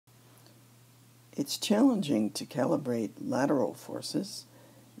It's challenging to calibrate lateral forces.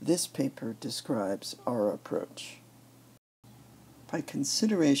 This paper describes our approach. By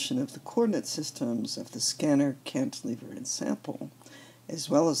consideration of the coordinate systems of the scanner, cantilever, and sample, as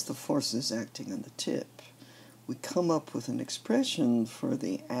well as the forces acting on the tip, we come up with an expression for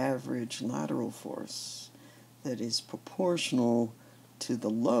the average lateral force that is proportional to the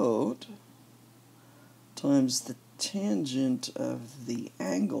load times the tangent of the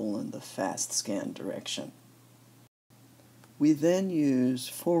angle in the fast scan direction. We then use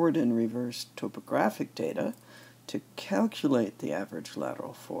forward and reverse topographic data to calculate the average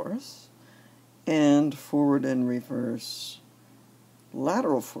lateral force, and forward and reverse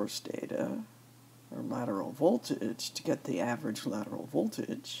lateral force data, or lateral voltage, to get the average lateral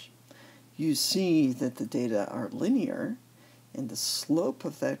voltage. You see that the data are linear, and the slope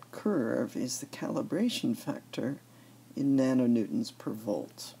of that curve is the calibration factor in nanonewtons per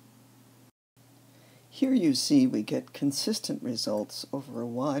volt. Here you see we get consistent results over a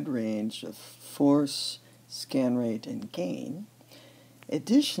wide range of force, scan rate, and gain.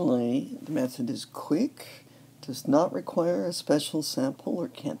 Additionally, the method is quick, does not require a special sample or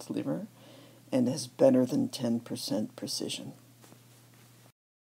cantilever, and has better than 10% precision.